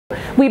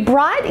We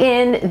brought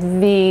in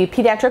the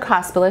pediatric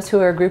hospitalists, who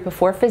are a group of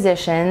 4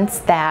 physicians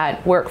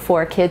that work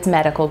for Kids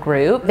Medical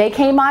Group. They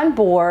came on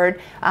board,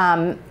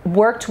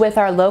 worked with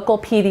our local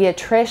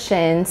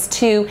pediatricians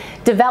to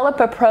develop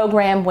a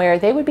program where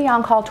they would be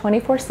on call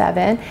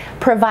 24/7,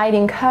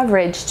 providing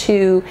coverage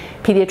to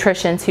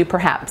pediatricians who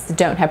perhaps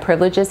don't have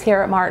privileges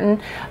here at Martin,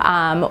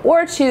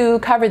 or to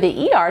cover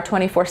the ER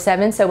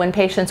 24/7, so when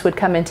patients would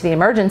come into the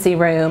emergency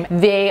room,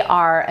 they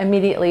are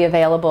immediately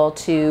available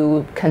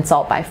to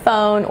consult by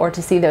phone or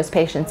to see those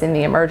patients in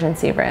the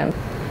emergency room.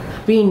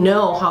 We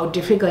know how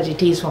difficult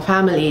it is for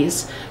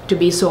families to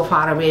be so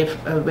far away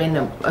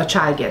when a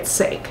child gets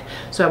sick.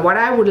 So what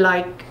I would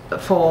like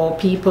for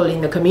people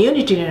in the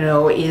community to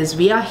know is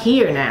we are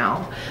here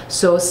now.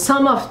 So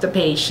some of the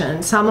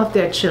patients, some of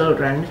their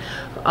children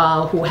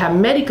who have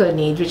medical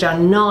needs which are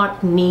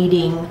not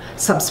needing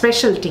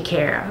subspecialty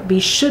care, we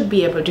should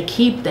be able to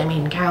keep them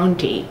in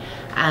county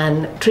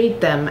and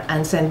treat them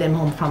and send them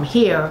home from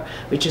here,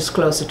 which is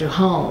closer to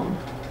home.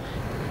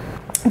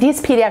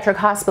 These pediatric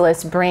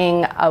hospitalists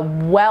bring a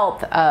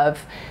wealth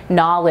of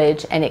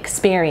knowledge and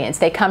experience.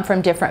 They come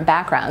from different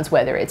backgrounds,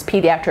 whether it's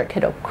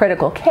pediatric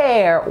critical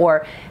care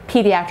or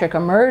pediatric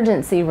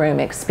emergency room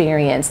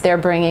experience. They're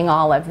bringing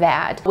all of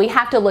that. We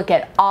have to look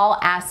at all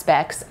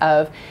aspects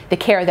of the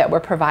care that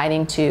we're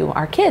providing to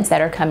our kids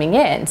that are coming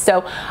in.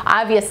 So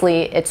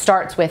obviously it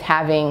starts with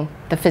having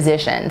the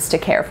physicians to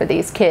care for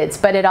these kids,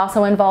 but it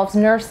also involves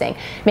nursing,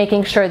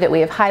 making sure that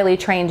we have highly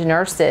trained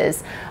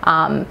nurses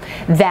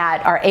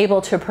that are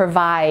able to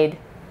provide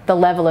the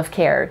level of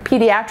care.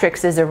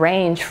 Pediatrics is a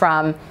range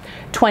from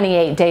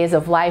 28 days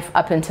of life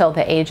up until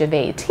the age of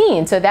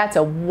 18. So that's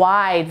a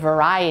wide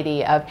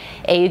variety of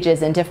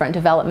ages and different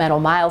developmental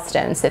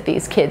milestones that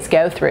these kids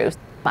go through.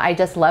 I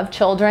just love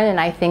children, and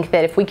I think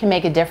that if we can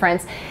make a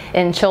difference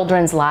in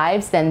children's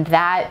lives, then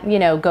that,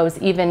 goes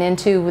even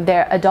into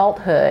their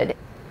adulthood.